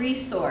child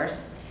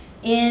resource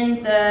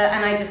in the,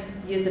 and I just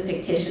used a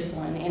fictitious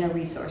one, in a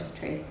resource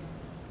tree.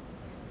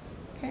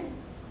 Okay?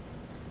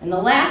 And the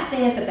last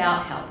thing is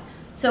about help.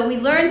 So we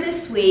learned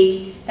this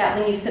week that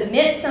when you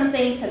submit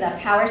something to the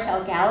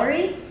PowerShell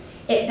gallery,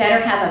 it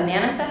better have a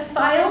manifest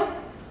file.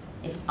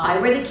 If I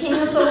were the king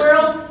of the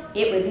world,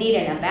 it would need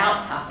an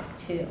about topic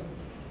too,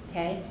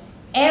 okay?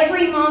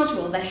 Every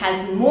module that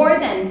has more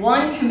than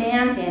one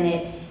command in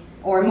it,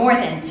 or more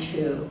than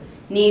two,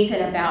 needs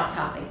an about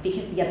topic,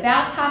 because the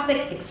about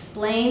topic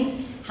explains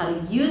how to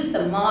use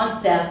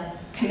the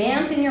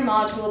commands in your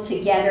module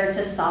together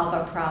to solve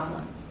a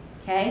problem,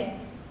 okay?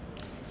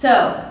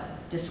 So,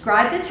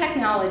 describe the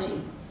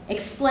technology.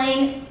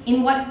 Explain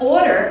in what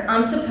order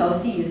I'm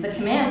supposed to use the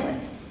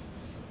commandlets.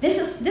 This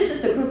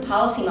is the group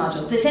policy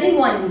module. Does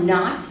anyone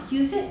not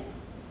use it?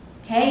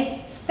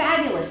 Okay,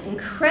 fabulous,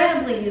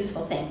 incredibly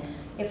useful thing.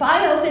 If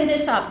I open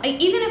this up,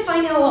 even if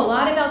I know a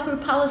lot about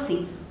group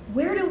policy,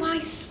 where do I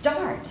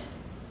start?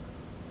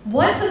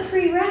 What's a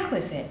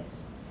prerequisite?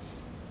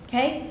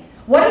 Okay,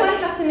 what do I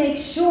have to make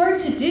sure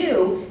to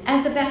do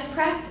as a best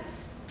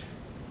practice?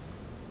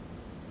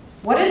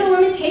 What are the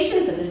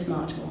limitations of this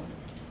module?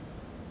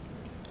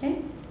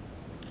 Okay.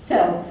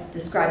 So,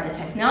 describe the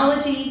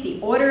technology, the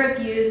order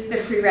of use, the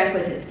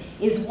prerequisites.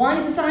 Is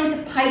one designed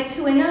to pipe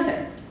to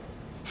another?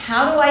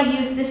 How do I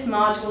use this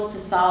module to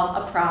solve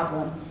a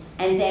problem?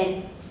 And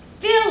then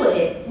fill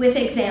it with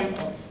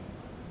examples.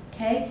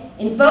 Okay?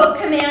 Invoke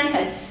command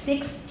had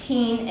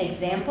 16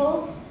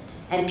 examples,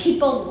 and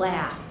people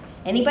laughed.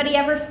 Anybody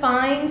ever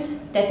find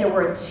that there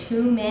were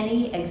too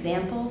many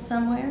examples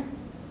somewhere?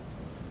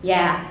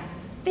 Yeah.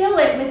 Fill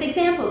it with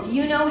examples.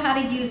 You know how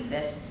to use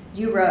this.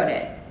 You wrote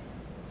it.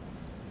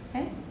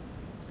 Okay?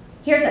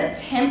 Here's a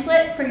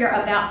template for your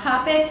about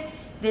topic.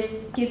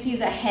 This gives you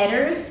the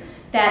headers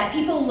that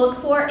people look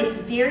for.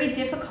 It's very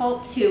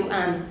difficult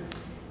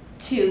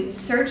to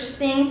search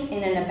things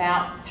in an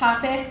about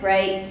topic,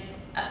 right?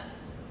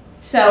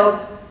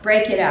 So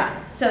break it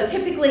up. So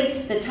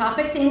typically the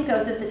topic thing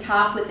goes at the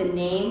top with the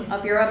name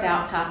of your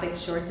about topic,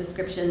 short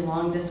description,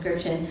 long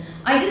description.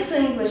 I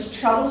distinguish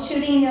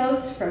troubleshooting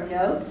notes from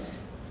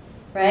notes,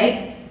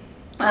 right?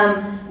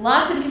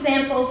 Lots of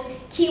examples,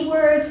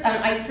 keywords,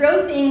 I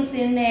throw things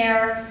in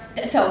there.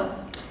 So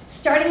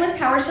starting with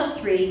PowerShell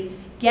 3,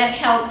 get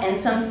help and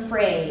some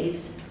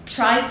phrase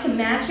tries to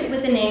match it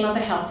with the name of a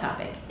help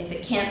topic. If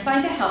it can't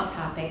find a help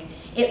topic,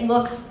 it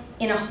looks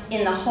in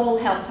the whole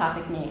help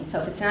topic name.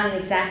 So if it's not an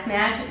exact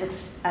match, it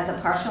looks as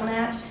a partial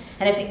match.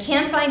 And if it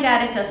can't find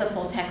that, it does a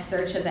full text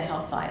search of the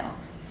help file.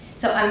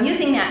 So I'm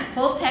using that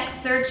full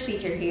text search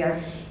feature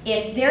here.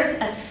 If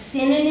there's a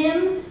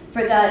synonym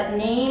for the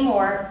name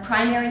or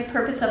primary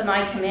purpose of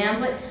my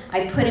commandlet,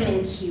 I put them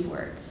in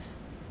keywords,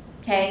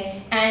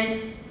 okay?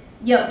 And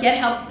Get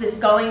Help is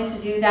going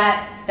to do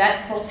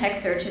that full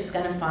text search, it's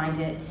gonna find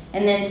it.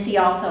 And then see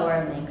also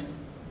our links,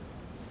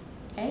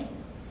 okay?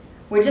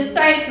 We're just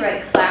starting to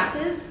write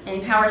classes.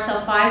 In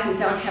PowerShell 5, we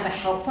don't have a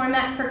help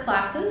format for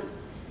classes.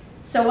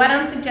 So what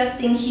I'm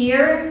suggesting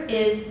here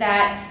is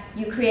that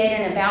you create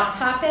an about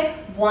topic,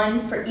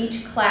 one for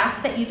each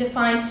class that you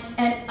define,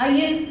 and I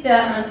use the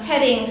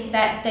headings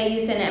that they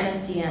use in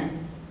MSDN,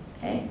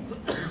 okay?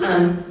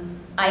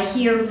 I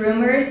hear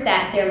rumors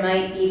that there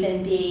might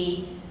even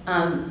be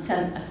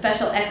some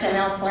special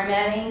XML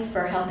formatting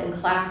for help in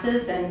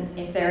classes, and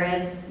if there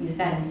is, use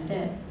that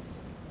instead.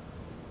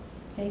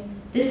 Okay?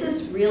 This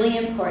is really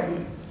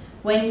important.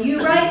 When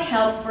you write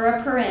help for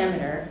a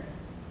parameter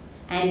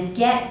and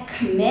get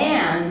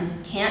command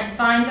can't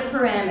find the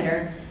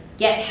parameter,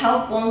 get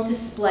help won't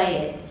display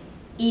it,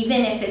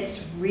 even if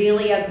it's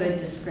really a good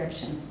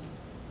description.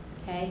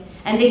 Okay?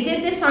 And they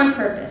did this on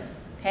purpose.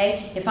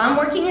 Okay? If I'm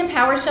working in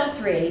PowerShell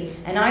 3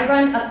 and I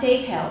run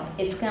update help,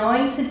 it's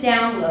going to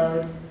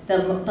download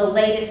the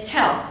latest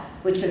help,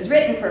 which was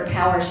written for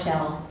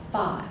PowerShell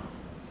 5.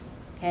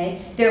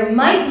 Okay? There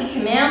might be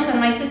commands on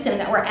my system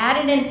that were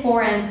added in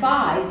 4 and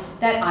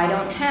 5 that I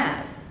don't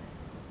have.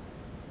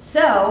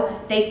 So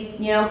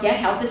get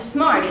help is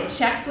smart. It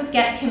checks with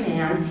get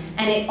command,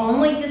 and it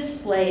only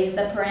displays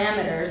the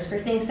parameters for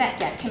things that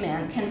get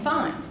command can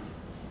find.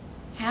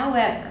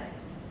 However,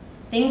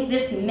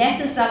 this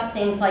messes up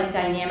things like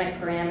dynamic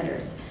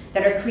parameters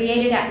that are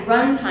created at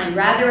runtime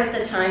rather at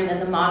the time that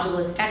the module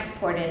is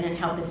exported and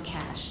help is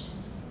cached.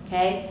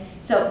 Okay?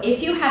 So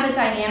if you have a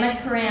dynamic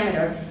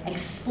parameter,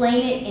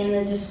 explain it in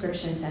the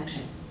description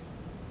section.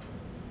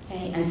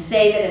 Okay? And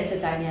say that it's a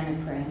dynamic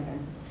parameter.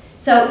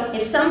 So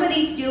if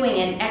somebody's doing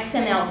an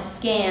XML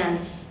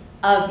scan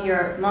of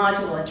your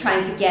module and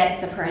trying to get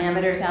the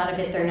parameters out of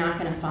it, they're not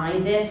going to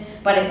find this,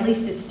 but at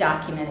least it's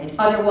documented.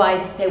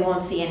 Otherwise, they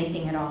won't see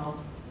anything at all.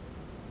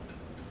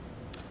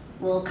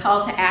 We'll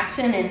call to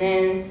action, and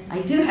then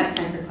I do have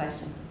time for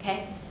questions,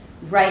 okay?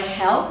 Write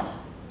help.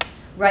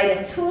 Write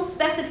a tool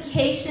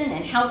specification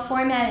and help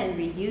format and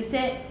reuse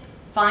it.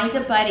 Find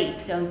a buddy.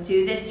 Don't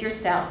do this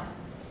yourself.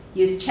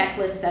 Use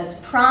checklists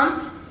as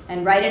prompts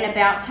and write an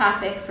about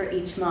topic for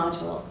each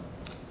module.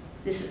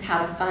 This is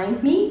how to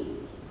find me,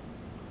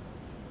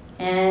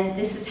 and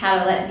this is how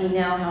to let me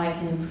know how I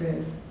can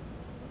improve.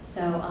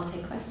 So I'll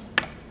take questions.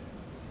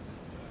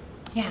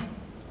 Yeah?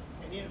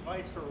 Any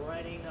advice for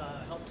writing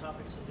help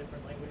topics in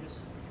different languages?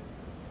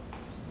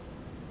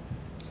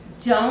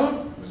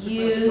 don't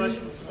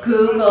use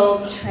Google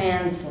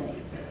Translate.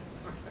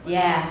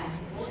 Yeah.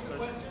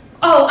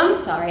 Oh, I'm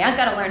sorry. I've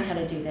got to learn how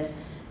to do this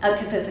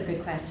because that's a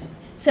good question.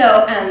 So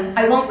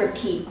I won't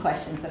repeat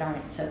questions that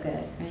aren't so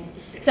good, right?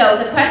 So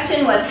the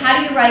question was, how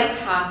do you write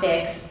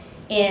topics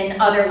in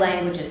other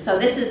languages? So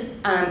this is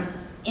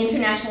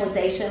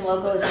internationalization,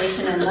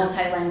 localization, and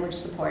multi-language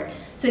support.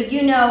 So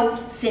you know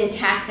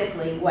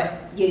syntactically what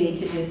you need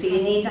to do. So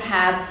you need to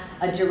have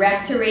a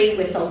directory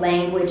with a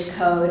language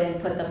code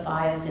and put the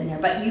files in there,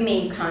 but you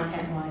mean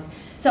content-wise.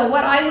 So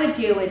what I would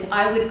do is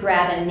I would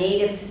grab a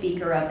native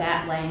speaker of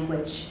that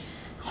language,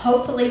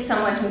 hopefully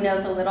someone who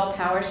knows a little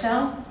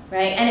PowerShell,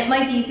 right? And it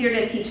might be easier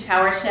to teach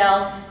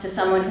PowerShell to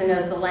someone who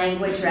knows the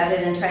language rather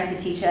than trying to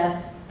teach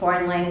a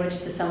foreign language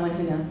to someone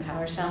who knows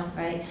PowerShell,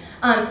 right?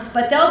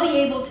 But they'll be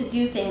able to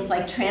do things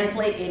like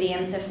translate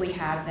idioms if we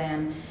have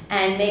them,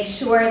 and make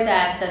sure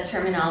that the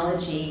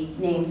terminology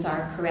names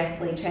are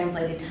correctly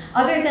translated.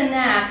 Other than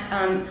that,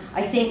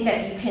 I think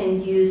that you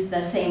can use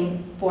the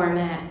same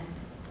format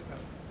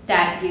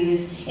that you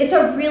use. It's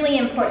a really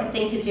important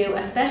thing to do,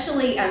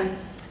 especially,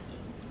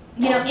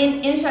 you know,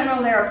 in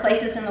general, there are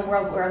places in the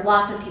world where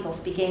lots of people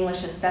speak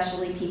English,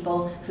 especially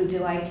people who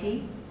do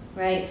IT,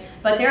 right?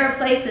 But there are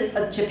places,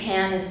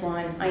 Japan is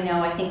one, I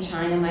know, I think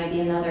China might be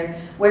another,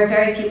 where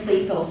very few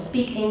people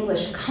speak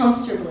English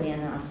comfortably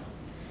enough.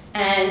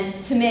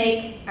 And to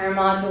make our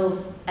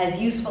modules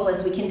as useful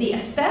as we can be,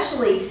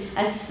 especially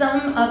as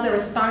some of the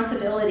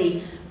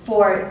responsibility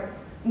for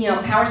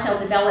PowerShell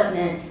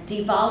development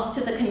devolves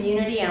to the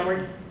community,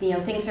 and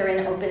things are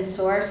in open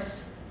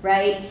source,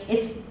 right?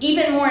 It's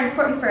even more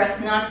important for us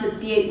not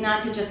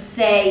to just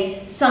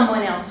say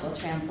someone else will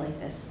translate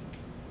this.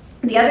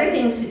 The other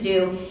thing to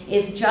do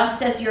is,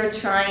 just as you're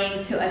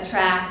trying to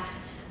attract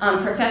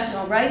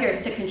professional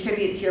writers to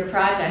contribute to your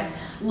projects,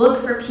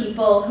 look for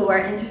people who are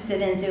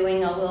interested in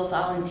doing a little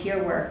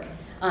volunteer work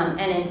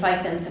and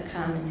invite them to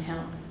come and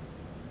help.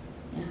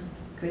 Yeah,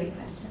 great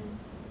question.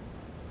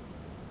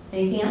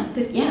 Anything else?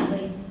 Good. Yeah,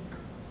 Lee.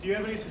 Do you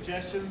have any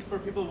suggestions for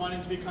people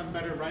wanting to become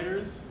better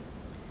writers?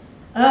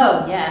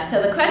 Oh, yeah. So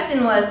the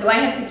question was, do I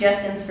have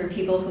suggestions for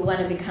people who want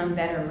to become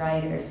better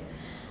writers?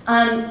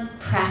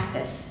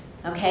 Practice,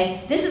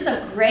 okay? This is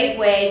a great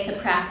way to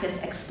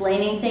practice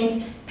explaining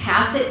things.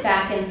 Pass it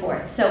back and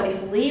forth. So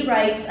if Lee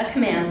writes a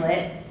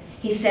commandlet,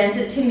 he sends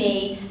it to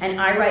me,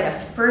 and I write a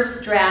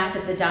first draft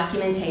of the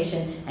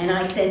documentation, and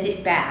I send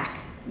it back.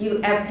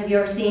 Have you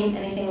ever seen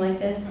anything like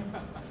this?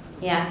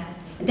 Yeah.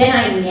 Then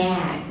I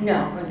nag.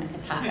 No, we're not going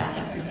to talk about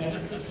that, okay?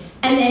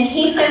 And then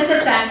he sends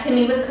it back to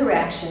me with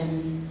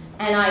corrections,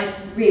 and I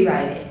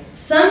rewrite it.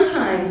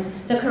 Sometimes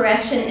the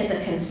correction is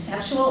a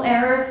conceptual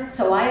error,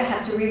 so I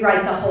have to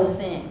rewrite the whole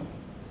thing.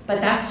 But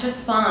that's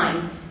just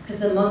fine, because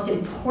the most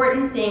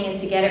important thing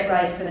is to get it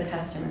right for the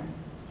customer,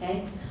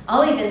 okay?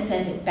 I'll even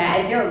send it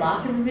back. If there are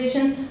lots of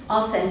revisions,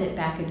 I'll send it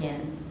back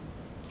again,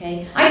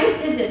 okay? I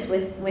just did this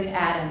with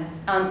Adam.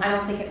 I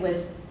don't think it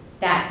was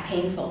that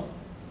painful.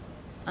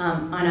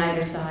 On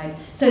either side.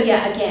 So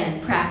yeah,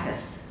 again,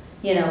 practice,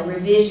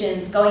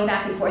 revisions, going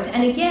back and forth.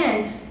 And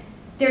again,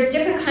 there are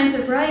different kinds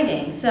of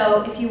writing.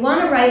 So if you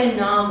want to write a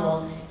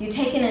novel, you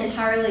take an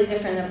entirely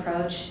different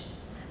approach.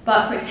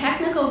 But for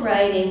technical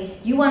writing,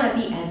 you want to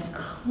be as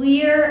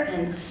clear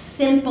and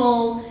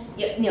simple,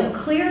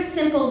 clear,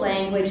 simple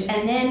language.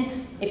 And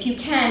then, if you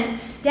can,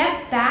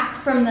 step back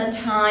from the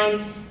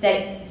time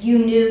that you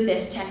knew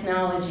this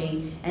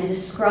technology and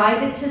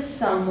describe it to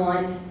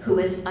someone who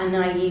is a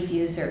naive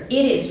user.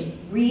 It is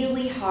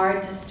really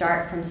hard to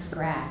start from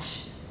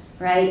scratch,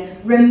 right?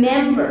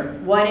 Remember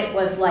what it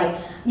was like.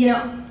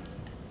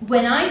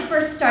 When I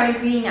first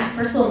started reading that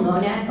first little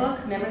Monad book,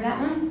 remember that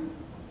one?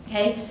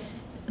 Okay?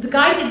 The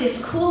guy did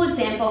this cool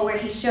example where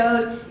he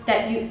showed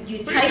that you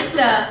type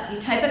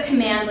a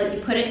command,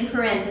 you put it in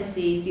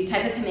parentheses, you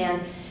type a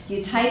command,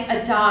 you type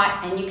a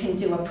dot, and you can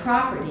do a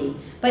property.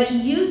 But he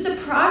used a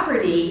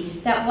property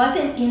that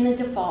wasn't in the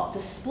default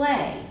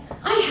display.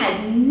 I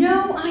had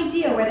no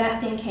idea where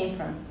that thing came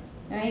from,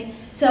 right?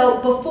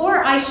 So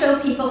before I show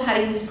people how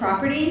to use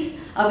properties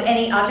of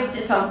any object,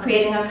 if I'm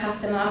creating a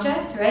custom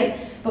object, right?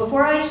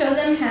 Before I show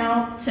them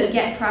how to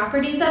get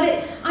properties of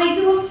it, I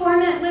do a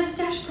format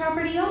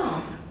list-property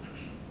all.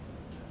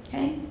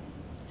 Okay?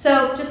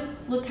 So just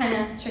look kind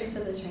of tricks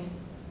of the trade.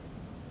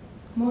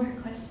 More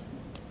questions?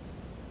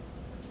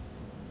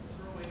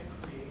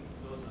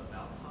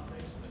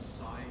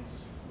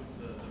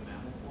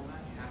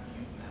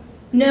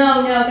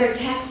 No, they're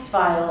text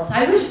files.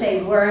 I wish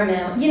they were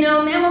MAML.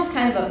 MAML's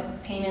kind of a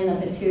pain in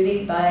the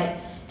patootie, but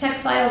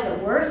text files are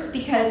worse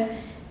because,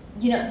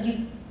 you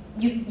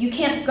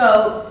can't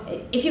go,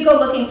 if you go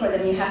looking for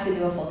them, you have to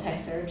do a full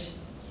text search,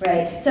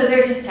 right? So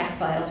they're just text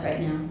files right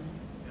now.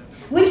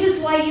 Which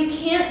is why you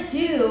can't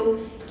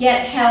do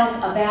get help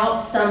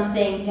about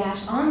something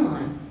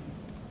 -online,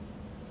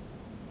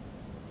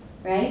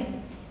 right?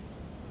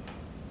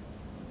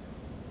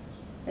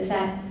 Does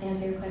that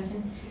answer your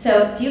question?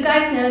 So do you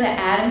guys know that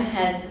Adam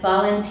has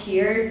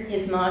volunteered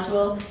his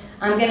module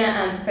I'm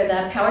gonna, for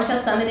the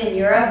PowerShell Summit in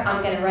Europe,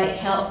 I'm gonna write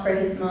help for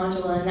his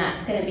module, and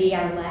that's gonna be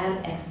our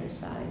lab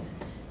exercise.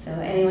 So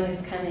anyone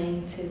who's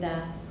coming to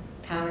the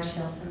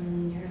PowerShell Summit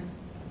in Europe.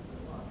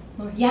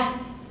 Well, yeah?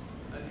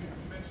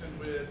 You mentioned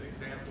with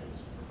examples,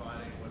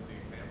 providing what the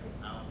example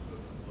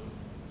outputs look.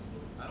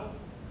 I don't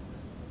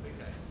think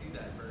I see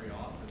that very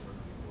often where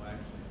people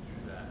actually do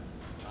that.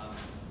 I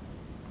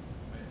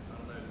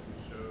don't know if you could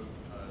show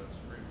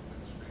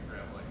screen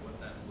grab like what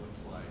that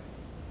looks like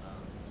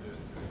to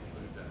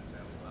include that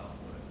sample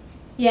output.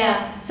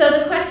 Yeah, so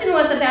the question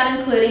was about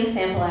including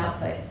sample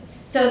output.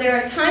 So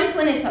there are times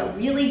when it's a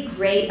really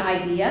great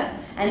idea,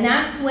 and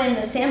that's when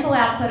the sample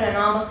output on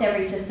almost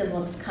every system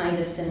looks kind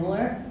of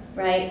similar,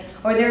 right?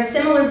 Or there are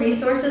similar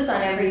resources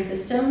on every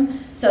system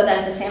so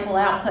that the sample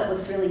output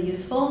looks really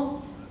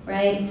useful,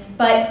 right?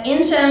 But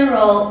in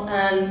general,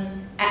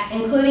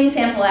 including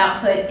sample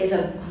output is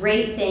a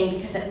great thing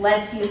because it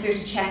lets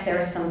users check their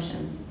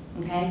assumptions,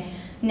 okay?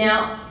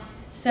 Now,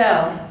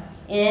 so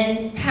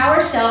in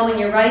PowerShell, when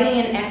you're writing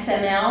in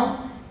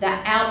XML, the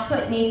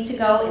output needs to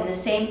go in the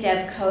same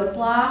dev code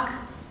block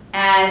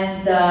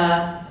as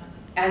the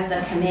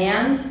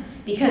command,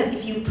 because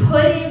if you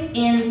put it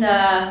in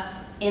the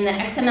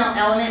XML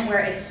element where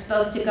it's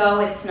supposed to go,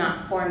 it's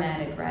not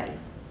formatted right.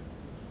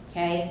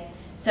 Okay?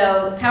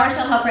 So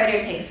PowerShell Help Writer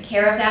takes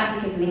care of that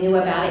because we knew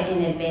about it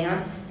in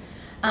advance.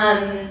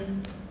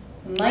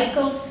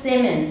 Michael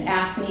Simmons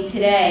asked me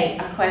today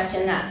a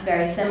question that's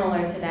very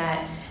similar to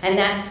that, and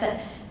that's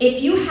that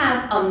if you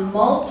have a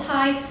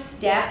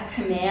multi-step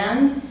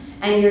command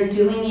and you're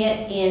doing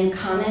it in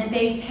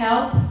comment-based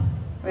help,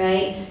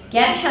 right?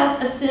 Get help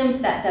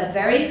assumes that the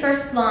very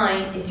first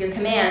line is your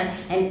command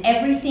and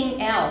everything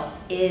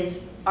else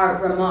are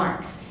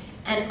remarks.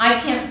 And I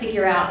can't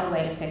figure out a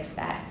way to fix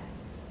that,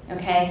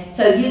 okay?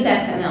 So use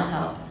XML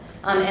help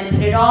and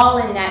put it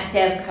all in that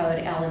dev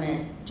code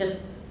element,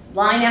 just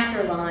line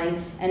after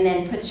line, and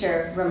then put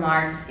your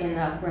remarks in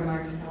the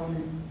remarks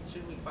element.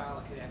 Should we file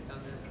a connect on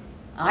that?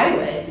 I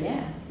would,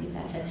 yeah, you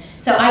betcha.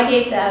 So I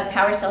gave the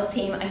PowerShell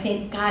team, I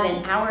think, God,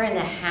 an hour and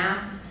a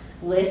half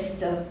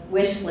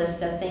wish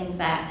list of things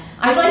that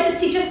I'd like to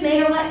see just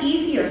made a lot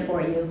easier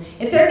for you.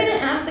 If they're going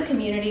to ask the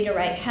community to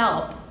write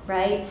help,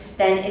 right,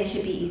 then it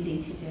should be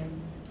easy to do.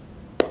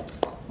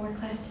 More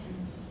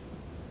questions?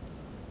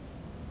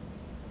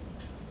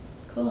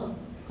 Cool.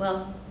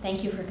 Well,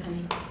 thank you for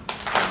coming.